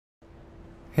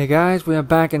Hey guys, we are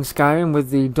back in Skyrim with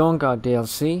the Dragonborn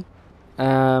DLC.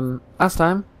 Last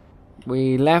time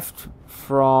we left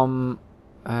from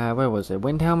where was it?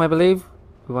 Windhelm, I believe.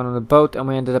 We went on a boat and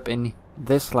we ended up in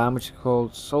this land, which is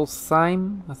called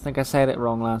Solstheim. I think I said it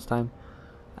wrong last time.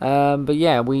 But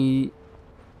yeah, we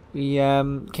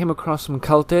came across some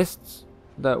cultists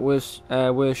that was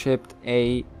worshipped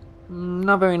a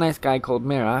not very nice guy called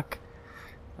Mirak.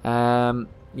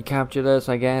 He captured us,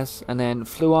 I guess, and then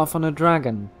flew off on a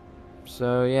dragon.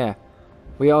 So yeah,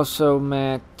 we also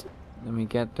met. Let me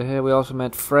get to her. We also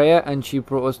met Freya, and she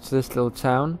brought us to this little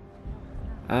town,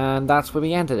 and that's where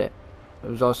we ended it.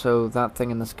 There was also that thing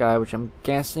in the sky, which I'm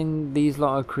guessing these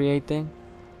lot are creating.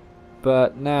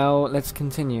 But now let's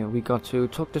continue. We got to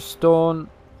talk to Storm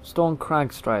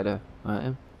Cragstrider.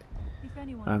 Right,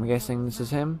 I'm guessing this is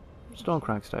him, Storm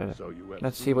Cragstrider. So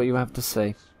Let's see what you have to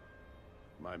say.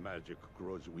 My magic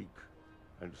grows weak,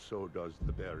 and so does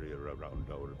the barrier around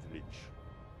our village.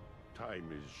 Time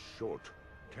is short.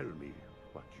 Tell me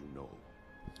what you know.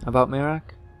 About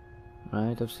Mirak?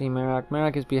 Right, I've seen Mirak.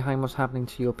 Mirak is behind what's happening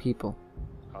to your people.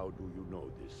 How do you know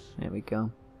this? There we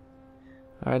go.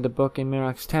 I read the book in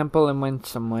Mirak's temple and went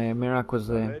somewhere. Mirak was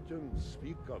there. Legends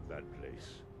speak of that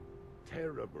place.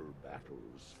 Terrible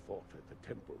battles fought at the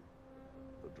temple.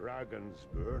 The dragons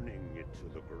burning it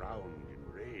to the ground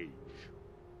in rage.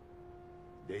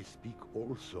 They speak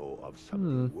also of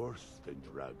something worse than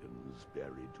dragons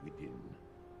buried within.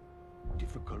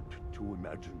 Difficult to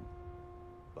imagine,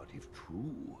 but if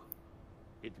true,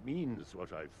 it means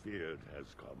what I feared has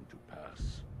come to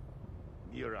pass.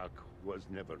 Mirak was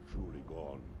never truly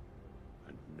gone,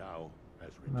 and now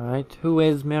has returned. Right, who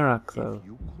is Mirak though? If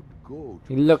you could go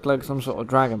to He looked like some sort of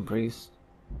dragon priest.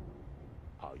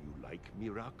 Are you like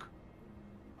Mirak?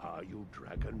 Are you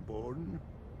Dragonborn?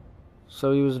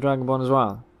 So he was a Dragonborn as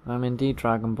well. I'm indeed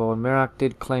Dragonborn. Mirak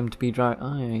did claim to be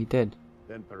Oh yeah, he did.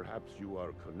 Then perhaps you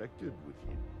are connected with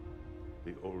him.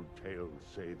 The old tales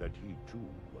say that he too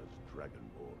was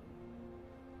Dragonborn.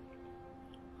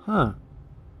 Huh.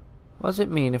 What does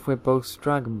it mean if we're both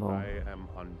Dragonborn? I am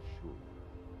unsure.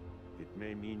 It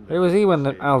may mean that Where was he when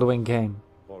the you Alduin came?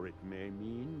 or it may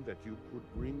mean that you could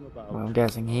bring about Well, I'm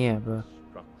guessing here, but...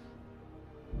 destruction.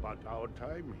 But our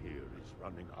time here is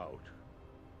running out.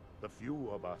 The few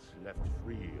of us left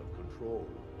free of control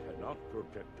cannot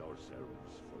protect ourselves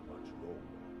for much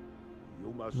longer.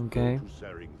 You must Okay. go to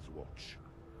Saring's watch.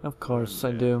 Of course I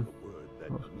Learn do. the word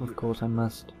that Of Mirak course I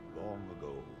must. long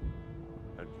ago,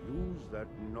 and use that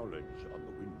knowledge on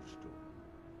the Windstone.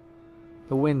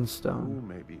 The You Windstone.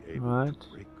 may be able Right. to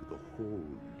break the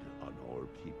hold on our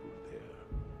people there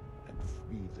and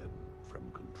free them from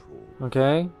control.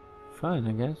 Okay. Fine,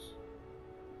 I guess.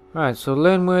 Right, so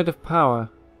learn word of power.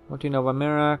 What do you know about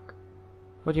Mirak?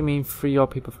 What do you mean free your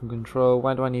people from control?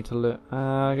 Why do I need to learn?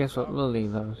 I guess we'll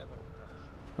leave those.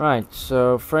 Right,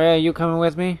 so Freya, you coming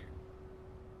with me?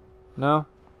 No?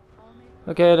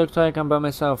 Okay, looks like I'm by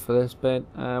myself for this bit.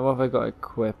 What have I got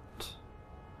equipped?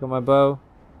 Got my bow?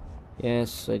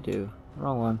 Yes, I do.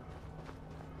 Wrong one.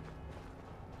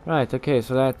 Right, okay,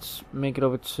 so let's make it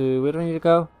over to... Where do I need to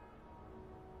go?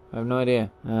 I have no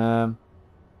idea.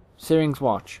 Saring's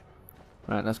watch.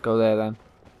 Right, let's go there then.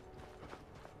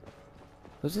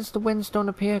 Was this the Windstone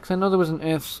up here? Because I know there was an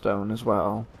Earthstone as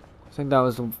well. I think that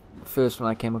was the first one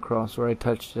I came across where I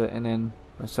touched it and then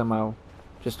I somehow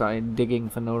just started digging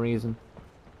for no reason.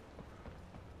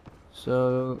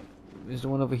 So, is the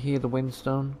one over here the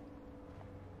Windstone?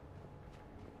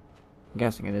 I'm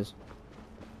guessing it is.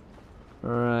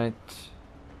 Right.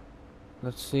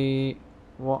 Let's see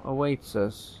what awaits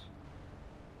us.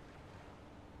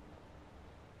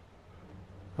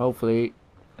 Hopefully,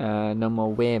 no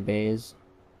more werebears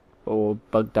or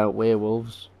bugged out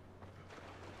werewolves.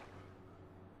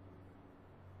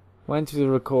 Went through the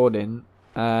recording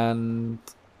and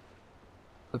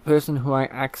the person who I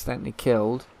accidentally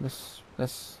killed.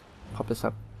 Let's pop this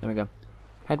up. There we go.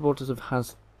 Headwaters of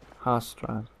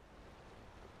Harstrad.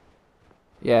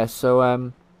 Yeah,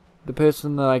 so the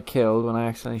person that I killed when I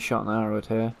accidentally shot an arrow at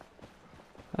her.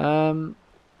 Did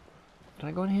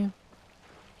I go in here?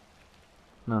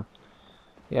 No.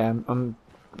 Yeah,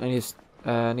 I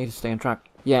need to stay on track.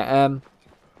 Yeah,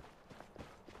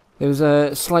 there was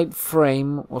a slight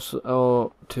frame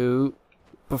or two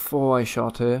before I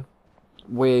shot her,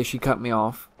 where she cut me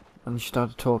off and she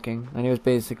started talking, and it was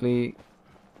basically,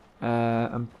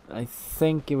 I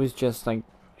think it was just like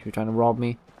she was trying to rob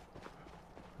me.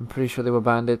 I'm pretty sure they were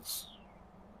bandits.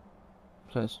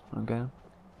 Okay.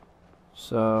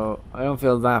 So I don't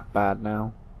feel that bad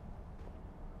now.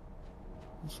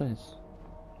 What's this?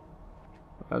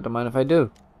 I don't mind if I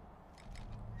do.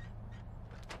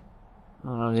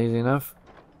 Oh, that was easy enough.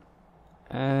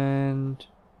 And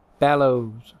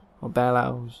bellows or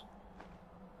bellows.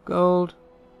 Gold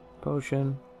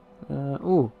potion.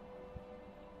 Ooh,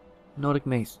 Nordic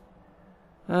mace.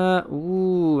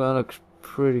 Ooh, that looks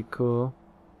pretty cool.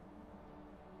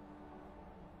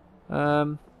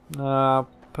 I'll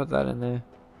put that in there.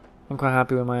 I'm quite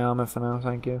happy with my armor for now,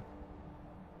 thank you.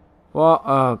 What?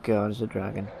 Oh god, it's a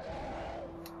dragon.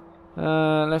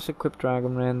 Let's equip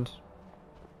Dragon Rend.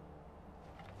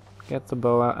 Get the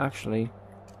bow out. Actually,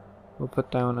 we'll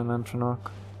put down an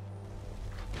Antronach.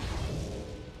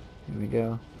 Here we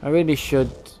go. I really should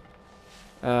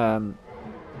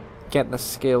get the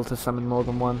skill to summon more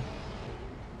than one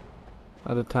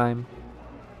at a time.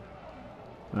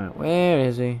 Right, where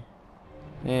is he?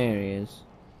 There he is.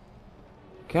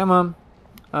 Come on.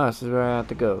 Oh, this is where I have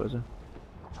to go, is it?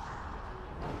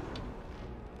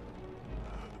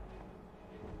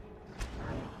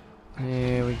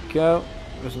 Here we go.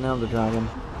 There's another dragon.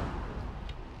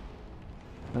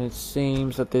 And it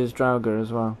seems that there's Draugr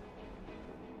as well.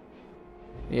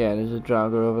 Yeah, there's a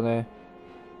Draugr over there.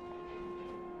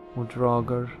 Or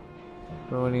Draugr.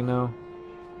 Don't really know.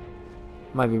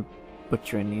 Might be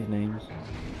butchering these names.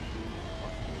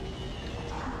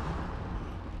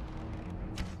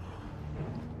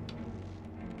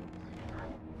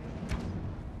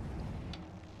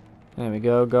 There we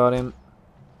go, got him.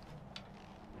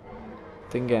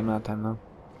 Didn't get him that time though.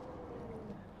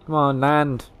 Come on,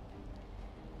 land.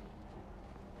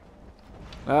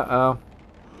 Uh-oh.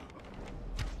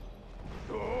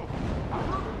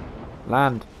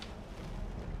 Land.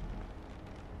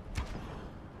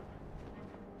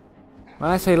 When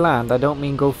I say land, I don't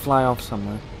mean go fly off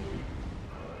somewhere.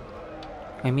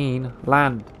 I mean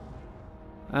land.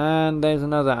 And there's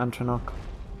another Antronach.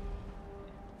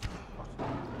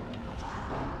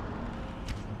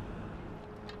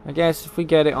 I guess if we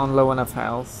get it on low enough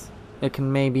health, it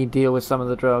can maybe deal with some of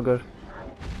the Draugr.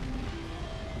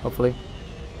 Hopefully.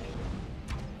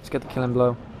 Let's get the killing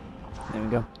blow. There we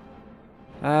go.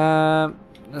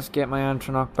 Let's get my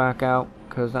Antronach back out,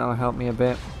 because that'll help me a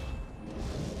bit.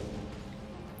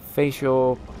 Face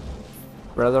your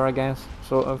brother, I guess,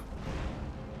 sort of.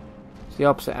 It's the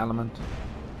opposite element.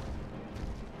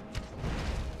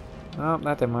 Oh,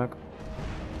 that didn't work.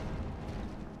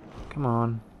 Come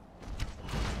on.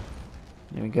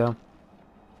 There we go.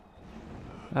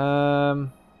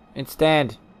 It's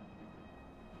dead.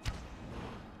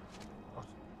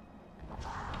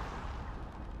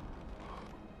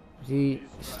 Is he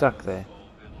stuck there?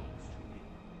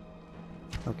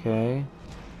 Okay.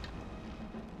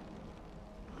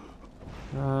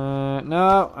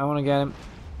 No, I want to get him.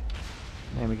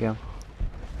 There we go.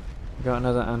 We got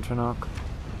another Antronach.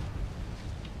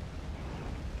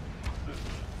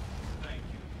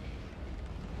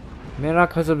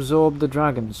 Mirak has absorbed the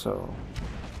dragon soul.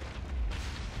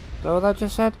 Is that what that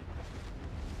just said?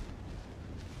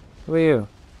 Who are you?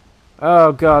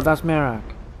 Oh god, that's Mirak.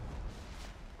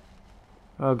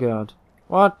 Oh god.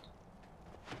 What?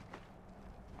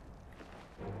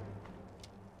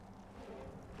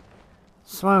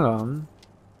 Swung on.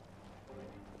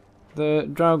 The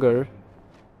Draugr,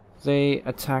 they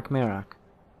attack Mirak.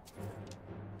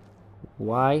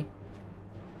 Why?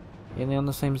 Ain't they on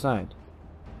the same side?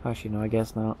 Actually, no, I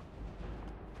guess not.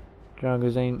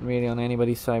 Draugrs ain't really on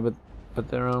anybody's side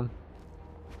but their own.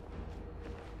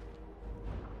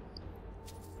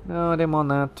 No, I didn't want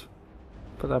that.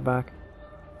 Put that back.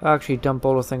 I'll actually dump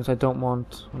all the things I don't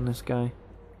want on this guy.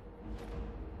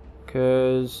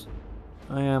 Because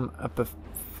I am up a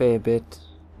fair bit.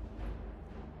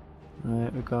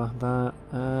 Right, we got that.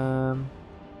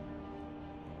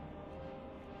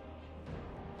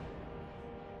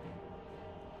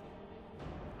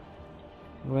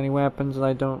 Any weapons that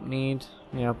I don't need?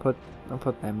 Yeah, I'll put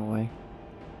them away.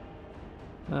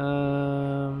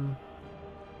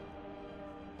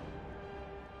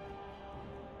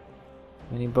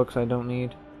 Any books I don't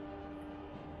need?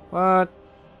 What?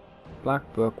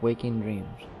 Black Book, Waking Dreams.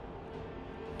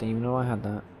 Didn't even know I had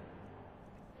that.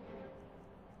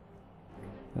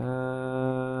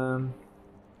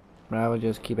 Right, we'll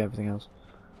just keep everything else.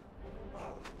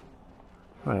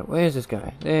 Right, where's this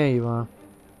guy? There you are.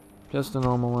 Just a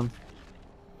normal one.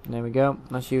 There we go.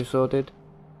 That's you sorted.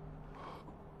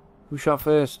 Who shot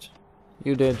first?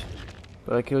 You did.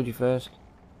 But I killed you first.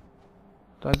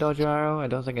 Did I dodge your arrow? I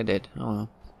don't think I did. Oh no.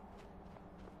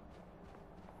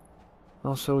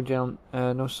 No soul gem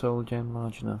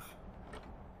large enough.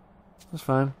 That's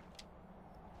fine.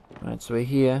 Right, so we're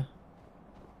here.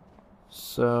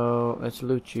 So let's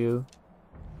loot you.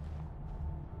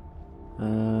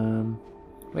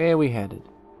 Where are we headed?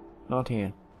 Not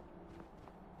here.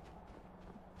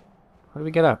 How do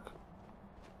we get up?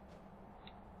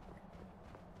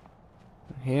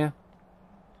 Here?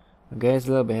 Okay, it's a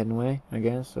little bit hidden away, I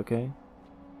guess, okay.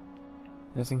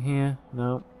 Nothing here?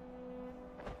 No.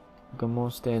 Got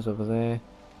more stairs over there.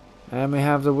 And we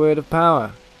have the word of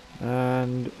power.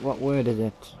 And what word is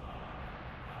it?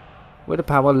 Word of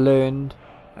power learned.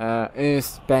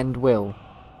 Earth bend will.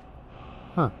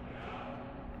 Huh.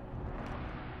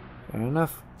 Fair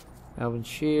enough. Elven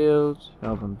shield,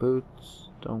 elven boots.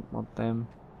 Don't want them.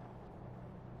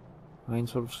 Fine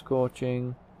sort of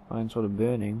scorching. Fine sort of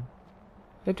burning.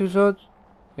 Are there two swords?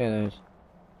 Yeah, there is.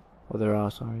 Oh, there are,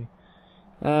 sorry.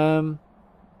 No.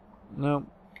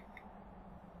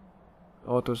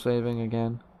 Auto-saving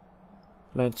again.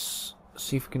 Let's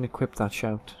see if we can equip that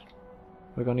shout.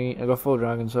 We're gonna need, I got 4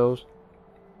 dragon souls.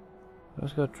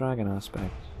 Let's go dragon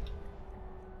aspect.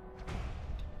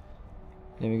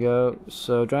 There we go.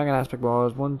 So dragon aspect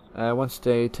was once a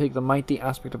day take the mighty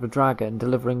aspect of a dragon,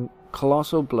 delivering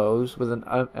colossal blows with an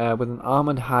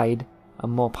armored hide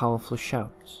and more powerful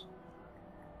shouts.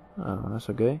 Oh, that's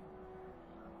okay.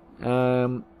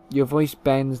 Your voice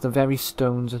bends the very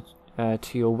stones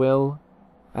to your will.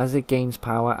 As it gains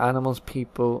power, animals,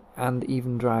 people, and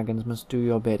even dragons must do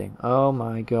your bidding. Oh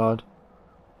my god.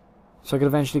 So I could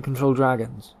eventually control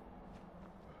dragons.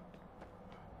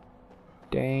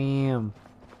 Damn.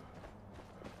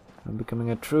 I'm becoming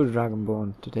a true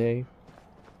Dragonborn today.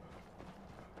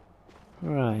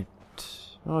 Right.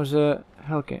 What was it?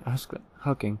 Hulking. Oh,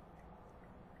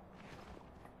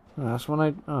 that's one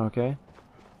I... Oh, okay.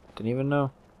 Didn't even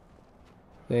know.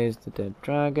 There's the dead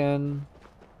dragon.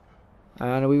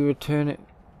 And we return it...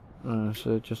 Oh,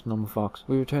 so just normal fox.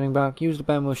 We're returning back. Use the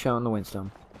bend will shout on the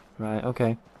windstone. Right,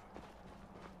 okay.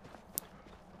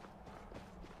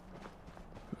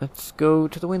 Let's go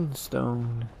to the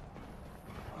windstone.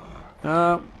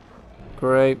 Oh,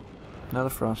 great. Another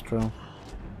frost troll.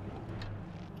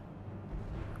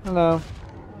 Hello.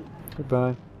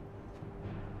 Goodbye.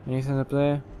 Anything up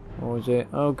there? Or is it...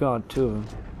 Oh god, 2 of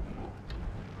them.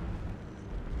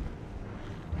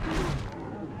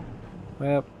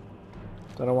 Well,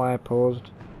 don't know why I paused.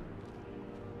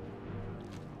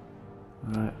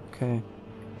 Alright, okay.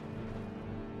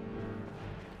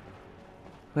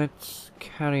 Let's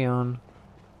carry on.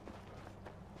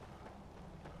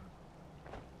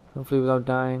 Hopefully without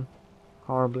dying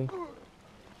horribly. Oh,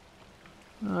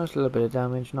 that's a little bit of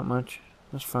damage, not much.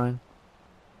 That's fine.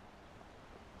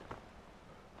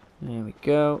 There we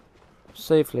go.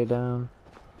 Safely down.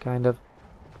 Kind of.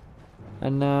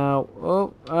 And now...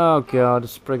 Oh god, a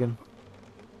Spriggan.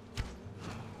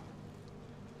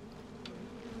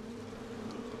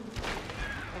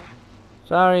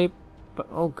 Sorry, but...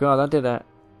 Oh god, that did a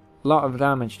lot of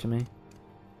damage to me.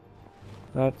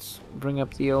 Let's bring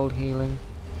up the old healing.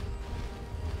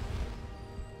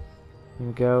 Here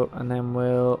we go, and then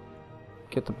we'll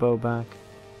get the bow back.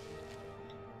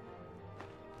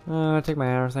 I'll take my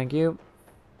arrow, thank you.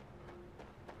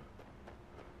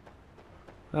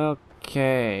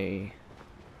 Okay.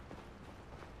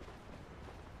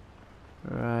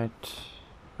 Right.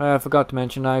 I forgot to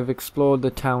mention I've explored the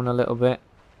town a little bit.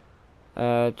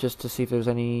 Just to see if there's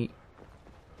any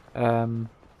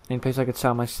place I could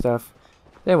sell my stuff.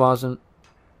 There wasn't.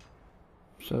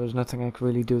 So there's nothing I could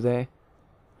really do there.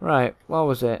 Right, what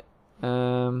was it?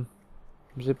 Was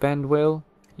it Bend Will?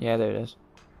 Yeah, there it is.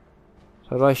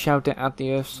 So do I shout it at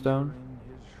the Earthstone?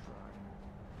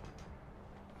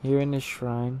 Here in this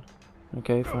shrine.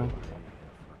 Okay, fine.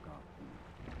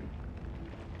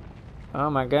 Oh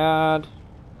my god.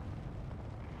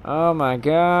 Oh my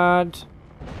god.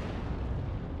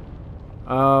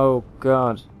 Oh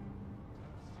god.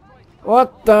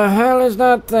 What the hell is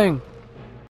that thing?